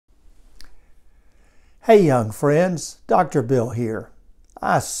Hey young friends, Dr. Bill here.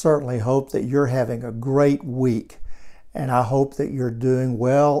 I certainly hope that you're having a great week, and I hope that you're doing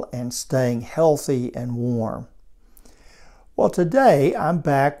well and staying healthy and warm. Well, today I'm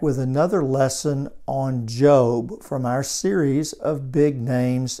back with another lesson on Job from our series of big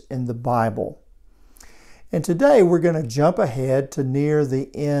names in the Bible. And today we're going to jump ahead to near the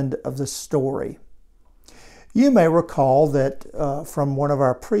end of the story. You may recall that from one of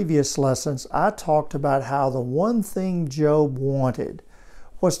our previous lessons, I talked about how the one thing Job wanted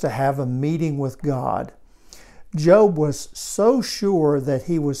was to have a meeting with God. Job was so sure that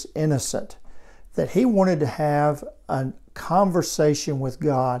he was innocent, that he wanted to have a conversation with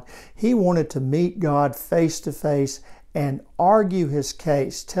God. He wanted to meet God face to face and argue his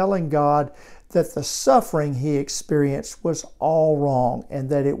case, telling God that the suffering he experienced was all wrong and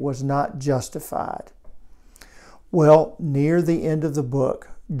that it was not justified. Well, near the end of the book,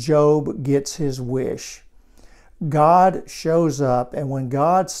 Job gets his wish. God shows up, and when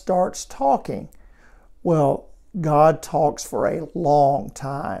God starts talking, well, God talks for a long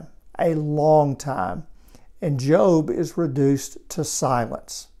time, and Job is reduced to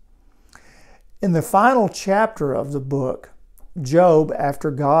silence. In the final chapter of the book, Job,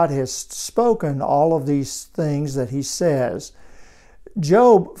 after God has spoken all of these things that he says,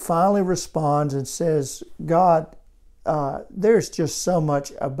 Job finally responds and says, God, there's just so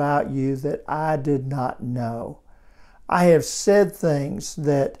much about you that I did not know. I have said things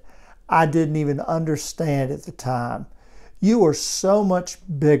that I didn't even understand at the time. You are so much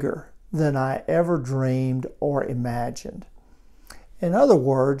bigger than I ever dreamed or imagined. In other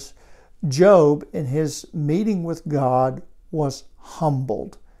words, Job, in his meeting with God, was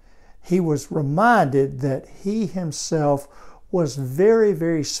humbled. He was reminded that he himself was very,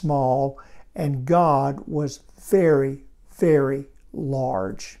 very small and God was very, very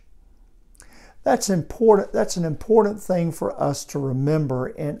large. That's important. That's an important thing for us to remember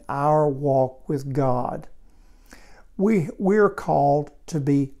in our walk with God. We're called to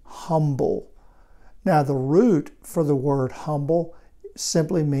be humble. Now, the root for the word humble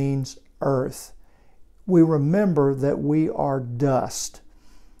simply means earth. We remember that we are dust,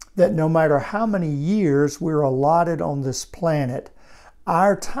 that no matter how many years we're allotted on this planet,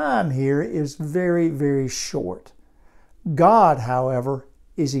 our time here is very, very short. God, however,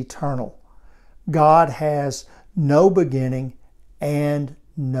 is eternal. God has no beginning and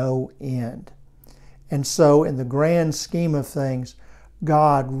no end. And so in the grand scheme of things,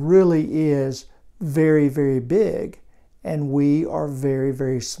 God really is very, very big, and we are very,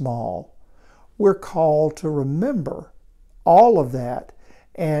 very small. We're called to remember all of that,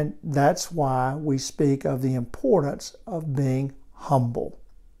 and that's why we speak of the importance of being humble.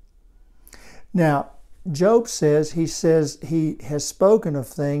 Now, Job says he has spoken of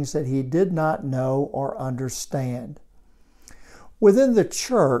things that he did not know or understand. Within the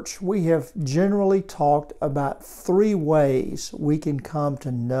church, we have generally talked about three ways we can come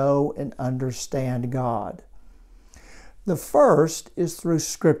to know and understand God. The first is through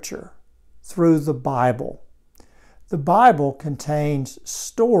Scripture, through the Bible. The Bible contains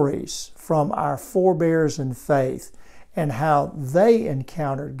stories from our forebears in faith and how they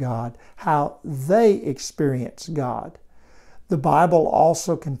encountered God, how they experienced God. The Bible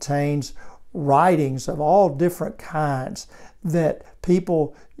also contains writings of all different kinds that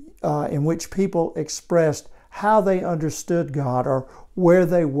in which people expressed how they understood God or where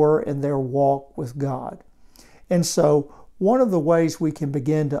they were in their walk with God. And so one of the ways we can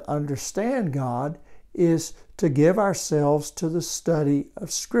begin to understand God is to give ourselves to the study of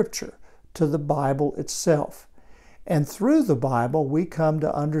Scripture, to the Bible itself. And through the Bible, we come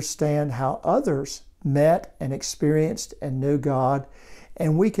to understand how others met and experienced and knew God,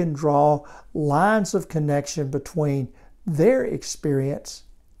 and we can draw lines of connection between their experience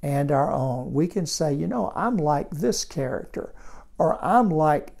and our own. We can say, you know, I'm like this character, or I'm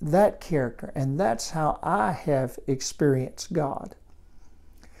like that character, and that's how I have experienced God.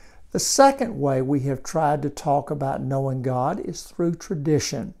 The second way we have tried to talk about knowing God is through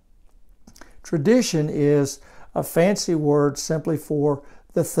tradition. Tradition is a fancy word simply for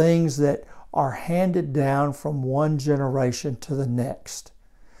the things that are handed down from one generation to the next.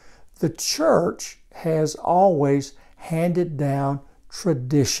 The church has always handed down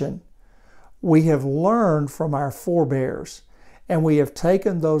tradition. We have learned from our forebears, and we have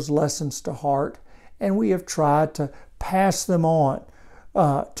taken those lessons to heart, and we have tried pass them on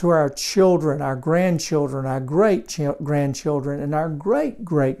to our children, our grandchildren, our great-grandchildren, and our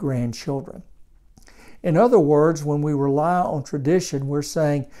great-great-grandchildren. In other words, when we rely on tradition, we're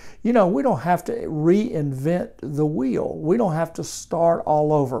saying, we don't have to reinvent the wheel. We don't have to start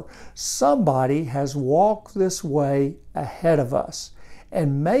all over. Somebody has walked this way ahead of us.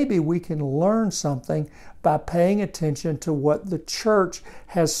 And maybe we can learn something by paying attention to what the church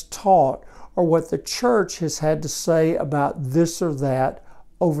has taught or what the church has had to say about this or that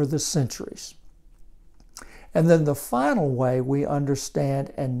over the centuries. And then the final way we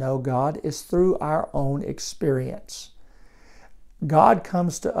understand and know God is through our own experience. God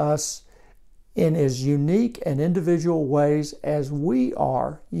comes to us in as unique and individual ways as we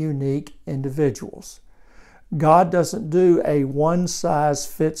are unique individuals. God doesn't do a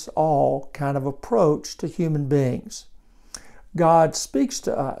one-size-fits-all kind of approach to human beings. God speaks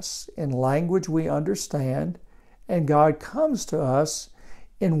to us in language we understand, and God comes to us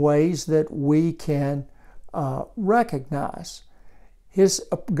in ways that we can recognize.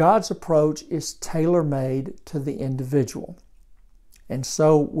 God's approach is tailor-made to the individual. And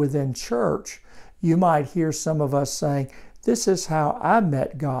so within church, you might hear some of us saying, this is how I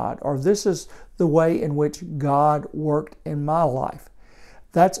met God, or this is the way in which God worked in my life.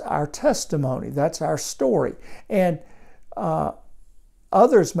 That's our testimony. That's our story. And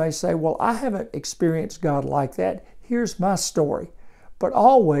others may say, well, I haven't experienced God like that. Here's my story. But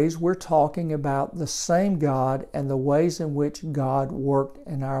always we're talking about the same God and the ways in which God worked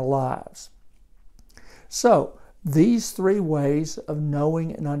in our lives. So, these three ways of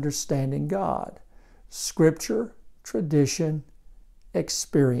knowing and understanding God: Scripture, tradition,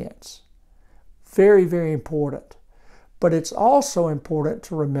 experience. Very, very important. But it's also important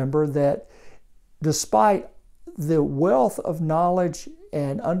to remember that despite the wealth of knowledge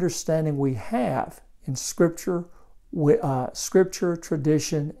and understanding we have in Scripture,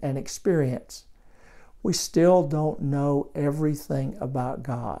 tradition, and experience, we still don't know everything about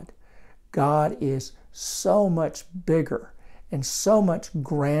God. God is so much bigger and so much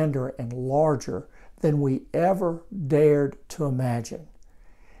grander and larger than we ever dared to imagine.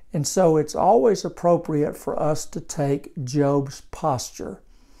 And so it's always appropriate for us to take Job's posture.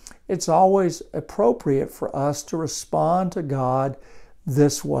 It's always appropriate for us to respond to God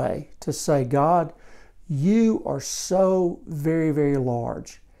this way, to say, God, you are so very, very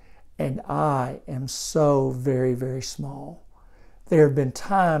large, and I am so very, very small. There have been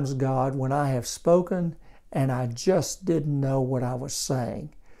times, God, when I have spoken and I just didn't know what I was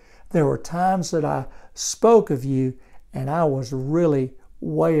saying. There were times that I spoke of you and I was really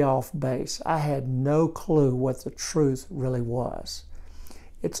way off base. I had no clue what the truth really was.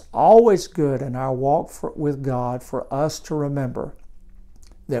 It's always good in our walk with God for us to remember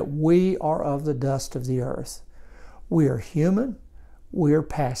that we are of the dust of the earth. We are human, we are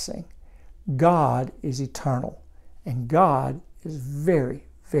passing. God is eternal, and God is very,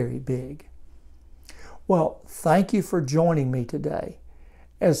 very big. Well, thank you for joining me today.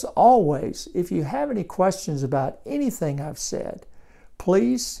 As always, if you have any questions about anything I've said,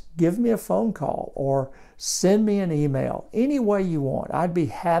 please give me a phone call or send me an email, any way you want. I'd be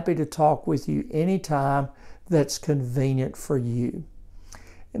happy to talk with you anytime that's convenient for you.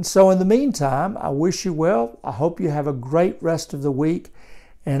 And so in the meantime, I wish you well. I hope you have a great rest of the week.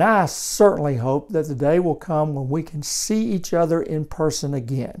 And I certainly hope that the day will come when we can see each other in person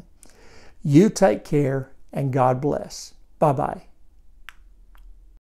again. You take care and God bless. Bye-bye.